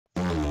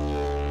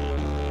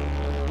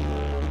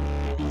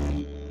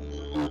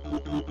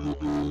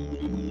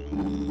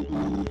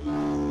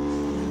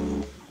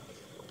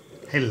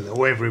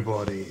Hello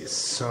everybody.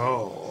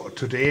 So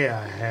today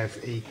I have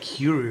a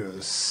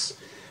curious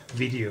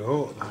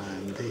video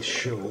and this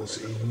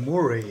shows a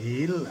Moray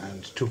eel,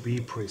 and to be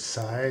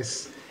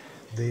precise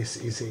this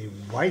is a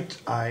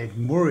white-eyed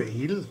Moray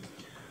eel,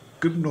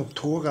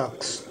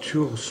 Gymnothorax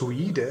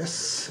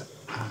tursoides,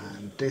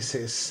 and this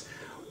is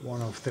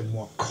one of the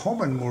more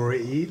common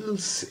Moray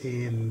eels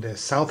in the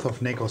south of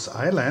Negros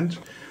Island,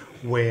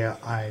 where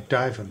I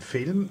dive and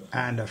film,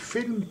 and I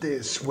filmed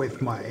this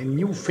with my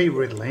new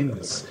favorite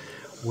lens,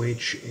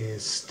 which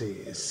is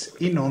this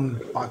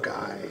Inon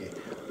bug-eye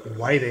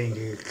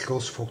wide-angle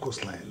close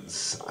focus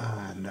lens,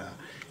 and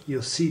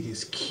you'll see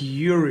this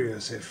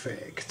curious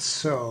effect.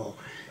 So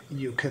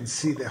you can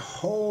see the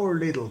whole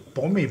little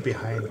bummy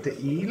behind the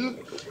eel,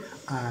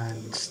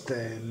 and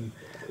then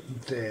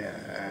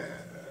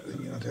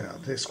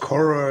there's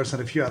corals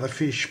and a few other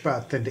fish,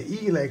 but then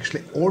the eel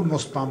actually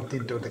almost bumped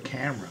into the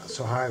camera.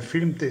 So how I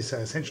filmed this, I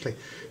essentially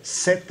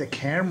set the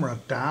camera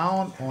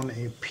down on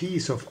a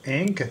piece of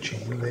anchor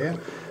chain there,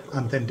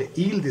 and then the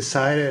eel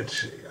decided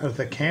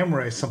the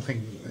camera is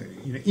something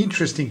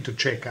interesting to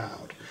check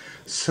out.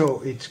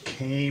 So it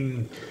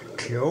came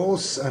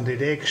close and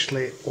it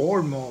actually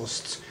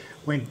almost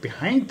went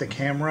behind the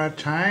camera at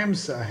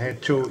times. I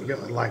had to,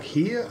 like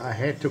here, I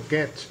had to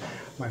get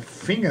my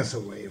fingers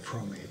away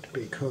from it,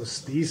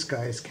 because these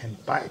guys can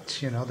bite.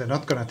 They're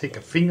not going to take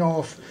a finger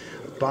off,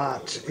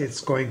 but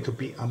it's going to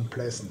be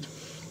unpleasant.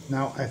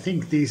 Now I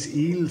think these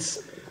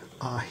eels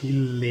are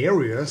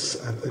hilarious,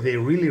 and they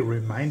really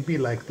remind me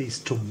like these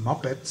two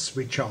Muppets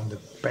which are on the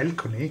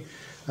balcony.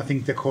 I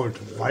think they're called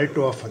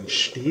Waldorf and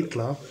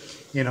Stedtler.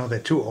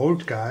 The two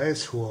old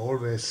guys who are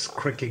always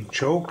cracking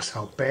jokes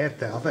how bad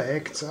the other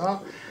acts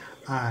are.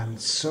 And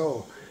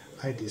so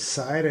I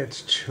decided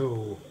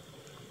to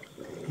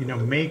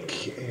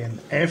make an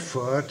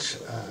effort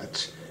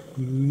at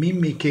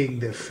mimicking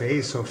the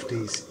face of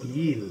this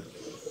eel.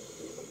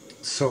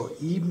 So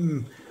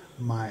even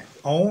my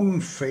own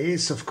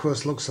face, of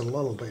course, looks a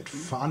little bit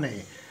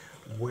funny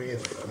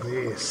with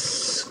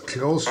this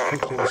close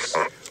focus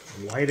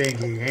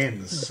wide-angle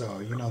lens. So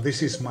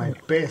this is my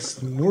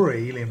best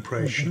Moray eel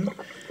impression.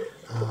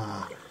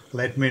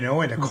 Let me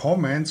know in the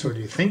comments what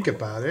you think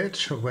about it,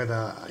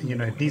 whether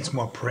it needs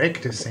more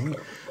practicing,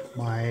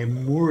 my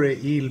Moray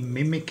eel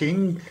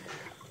mimicking,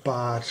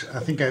 but I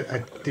think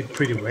I did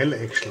pretty well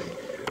actually.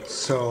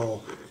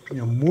 So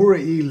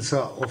Moray eels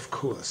are of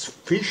course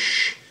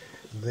fish.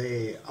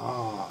 They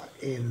are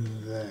in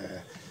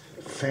the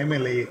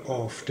family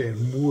of the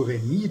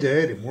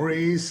Murenidae, the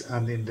morays,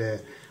 and in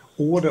the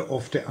order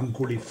of the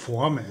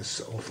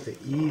Anguilliformes of the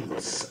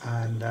eels.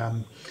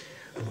 And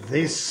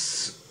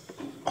this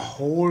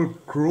whole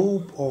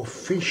group of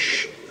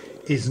fish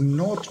is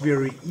not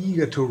very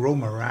eager to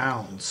roam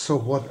around. So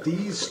what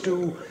these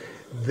do,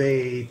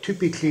 they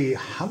typically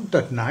hunt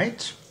at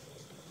night.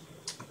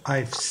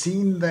 I've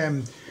seen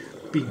them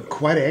being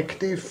quite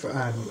active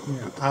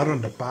and out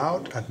and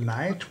about at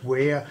night,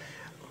 where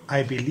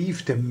I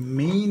believe they're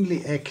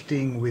mainly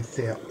acting with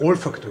their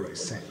olfactory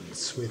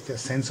sense, with their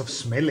sense of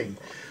smelling.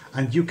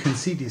 And you can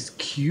see these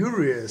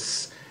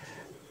curious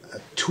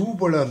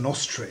tubular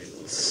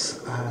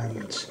nostrils,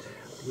 and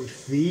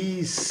with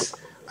these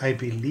I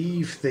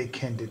believe they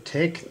can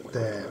detect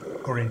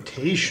the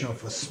orientation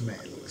of a smell.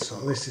 So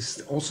this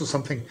is also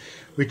something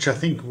which I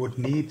think would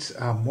need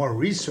more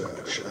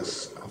research.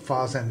 As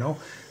far as I know,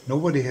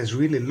 nobody has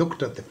really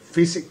looked at the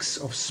physics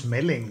of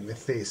smelling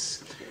with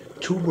these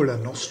tubular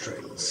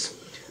nostrils.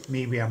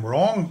 Maybe I'm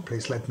wrong,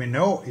 please let me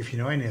know if you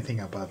know anything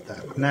about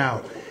that.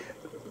 Now,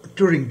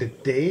 during the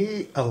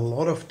day, a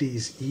lot of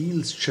these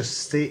eels just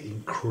stay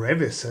in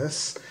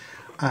crevices,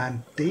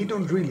 and they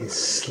don't really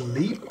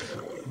sleep.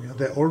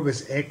 They're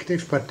always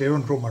active, but they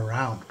don't roam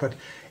around. But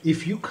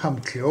if you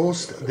come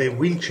close, they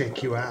will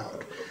check you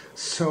out.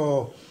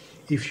 So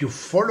if you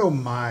follow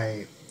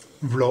my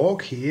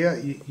vlog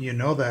here, you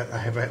know that I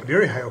have a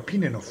very high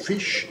opinion of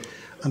fish,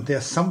 and there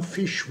are some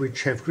fish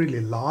which have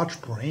really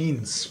large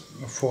brains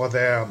for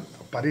their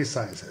body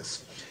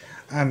sizes.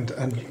 And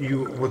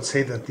you would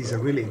say that these are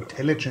really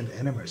intelligent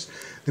animals.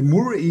 The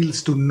Moray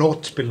eels do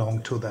not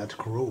belong to that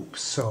group.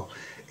 So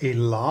a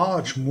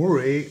large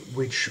Moray,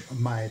 which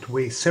might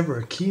weigh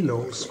several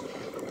kilos,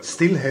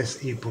 still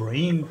has a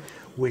brain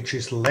which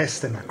is less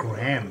than a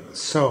gram.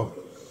 So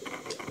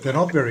they're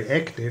not very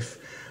active,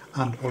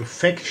 and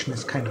olfaction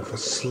is kind of a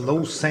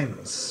slow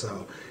sense.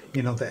 So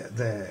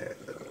the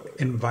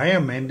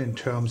environment in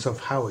terms of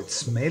how it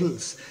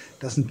smells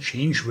doesn't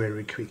change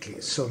very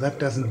quickly, so that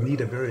doesn't need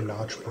a very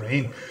large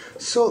brain.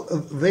 So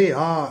they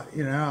are,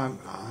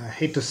 I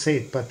hate to say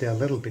it, but they're a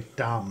little bit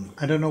dumb.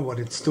 I don't know what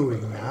it's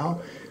doing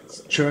now. It's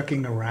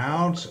jerking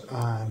around,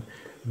 and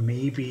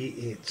maybe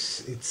it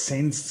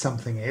sensed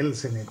something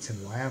else in its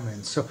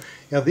environment. So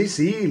yeah, this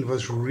eel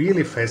was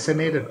really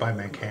fascinated by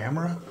my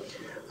camera.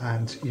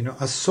 And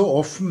as so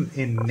often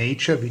in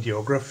nature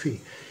videography,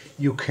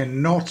 you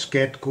cannot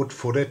get good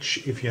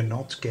footage if you're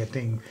not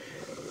getting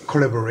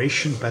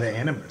collaboration by the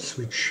animals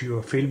which you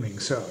are filming.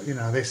 So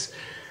this,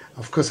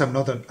 of course, I'm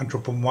not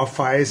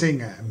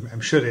anthropomorphizing.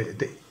 I'm sure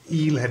the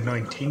eel had no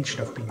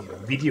intention of being in a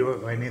video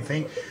or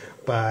anything,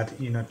 but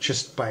you know,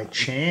 just by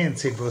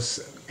chance it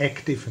was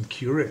active and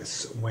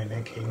curious when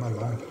I came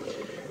along.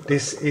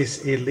 This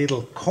is a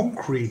little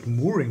concrete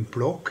mooring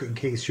block, in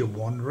case you're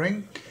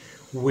wondering,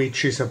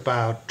 which is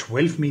about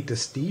 12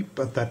 meters deep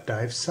at that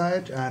dive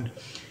site, and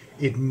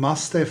it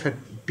must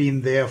have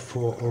been there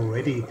for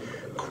already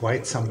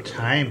quite some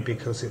time,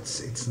 because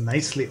it's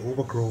nicely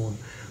overgrown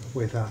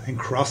with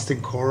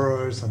encrusting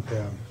corals, and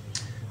there are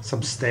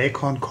some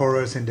staghorn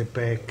corals in the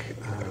back,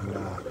 and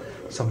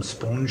some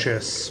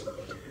sponges.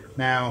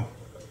 Now,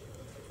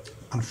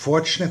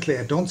 unfortunately,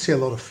 I don't see a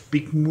lot of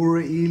big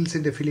moray eels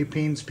in the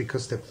Philippines,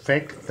 because the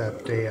fact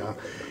that they are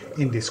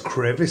in these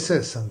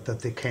crevices and that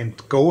they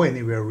can't go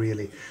anywhere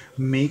really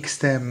makes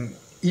them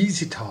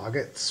easy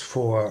targets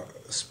for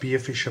spear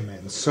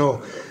fishermen.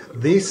 So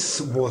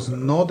this was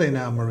not in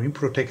a marine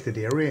protected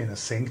area, in a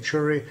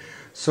sanctuary.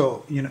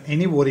 So, you know,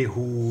 anybody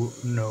who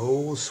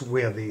knows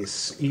where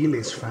this eel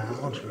is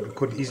found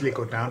could easily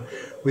go down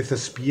with a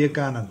spear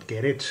gun and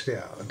get it.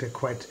 They're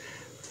quite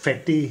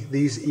fatty,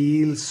 these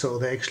eels, so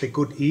they're actually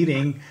good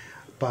eating.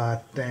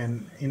 But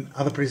then in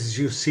other places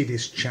you see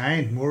these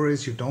giant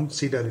morays. You don't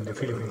see that in the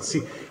Philippines.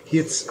 See,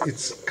 here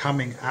it's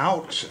coming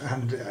out,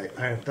 and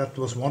that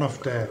was one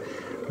of the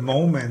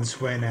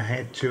moments when I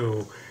had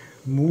to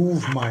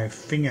move my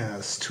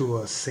fingers to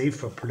a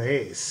safer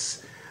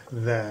place,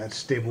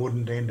 that they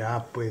wouldn't end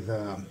up with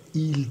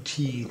eel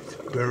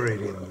teeth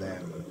buried in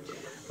them.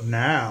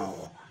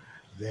 Now,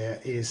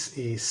 there is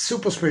a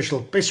super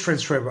special Best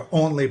Friends Forever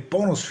only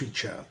bonus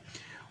feature,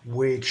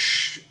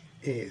 which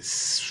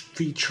is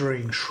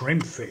featuring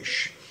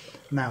shrimpfish.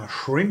 Now,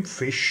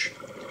 shrimpfish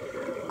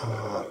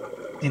are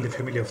in the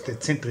family of the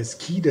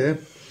Centriscidae,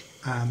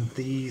 and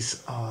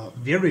these are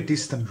very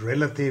distant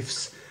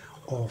relatives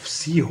of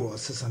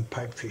seahorses and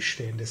pipefish.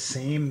 They're in the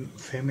same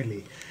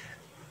family.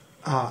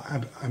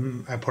 I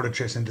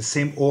apologize, in the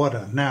same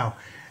order. Now,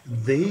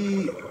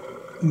 they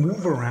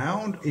move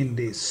around in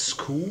these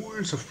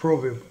schools of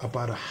probably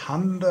about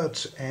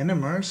 100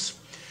 animals,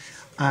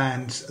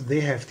 and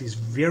they have this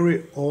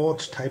very odd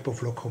type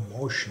of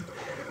locomotion,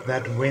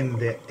 that when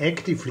they're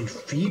actively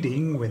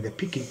feeding, when they're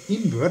picking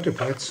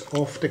invertebrates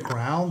off the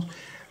ground,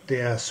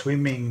 they're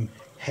swimming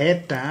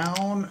head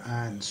down,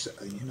 and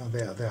you know,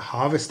 they're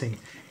harvesting.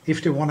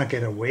 If they want to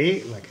get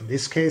away, like in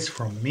this case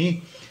from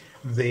me,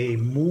 they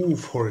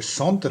move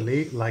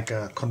horizontally like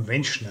a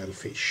conventional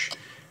fish,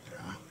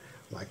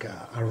 like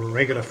a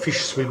regular fish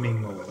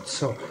swimming mode.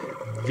 So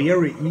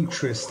very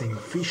interesting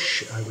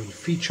fish. I will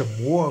feature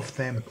more of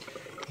them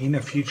in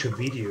a future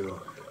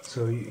video.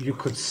 So you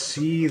could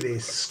see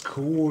this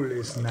school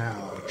is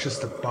now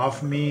just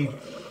above me,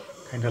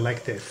 kind of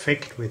like the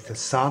effect with the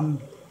sun,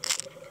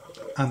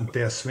 and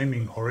they're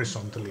swimming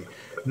horizontally.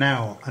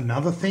 Now,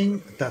 another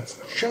thing that's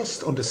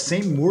just on the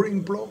same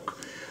mooring block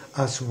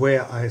as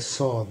where I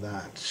saw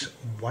that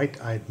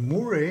white-eyed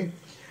moray,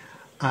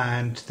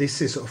 and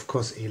this is of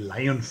course a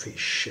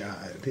lionfish.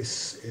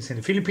 This is in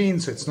the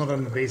Philippines, so it's not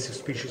an invasive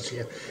species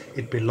here.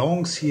 It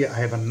belongs here. I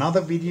have another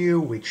video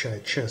which I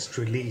just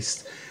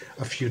released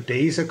a few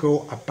days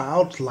ago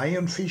about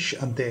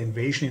lionfish and their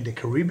invasion in the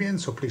Caribbean,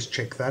 so please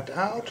check that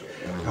out.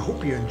 I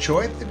hope you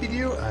enjoyed the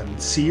video,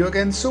 and see you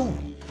again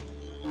soon.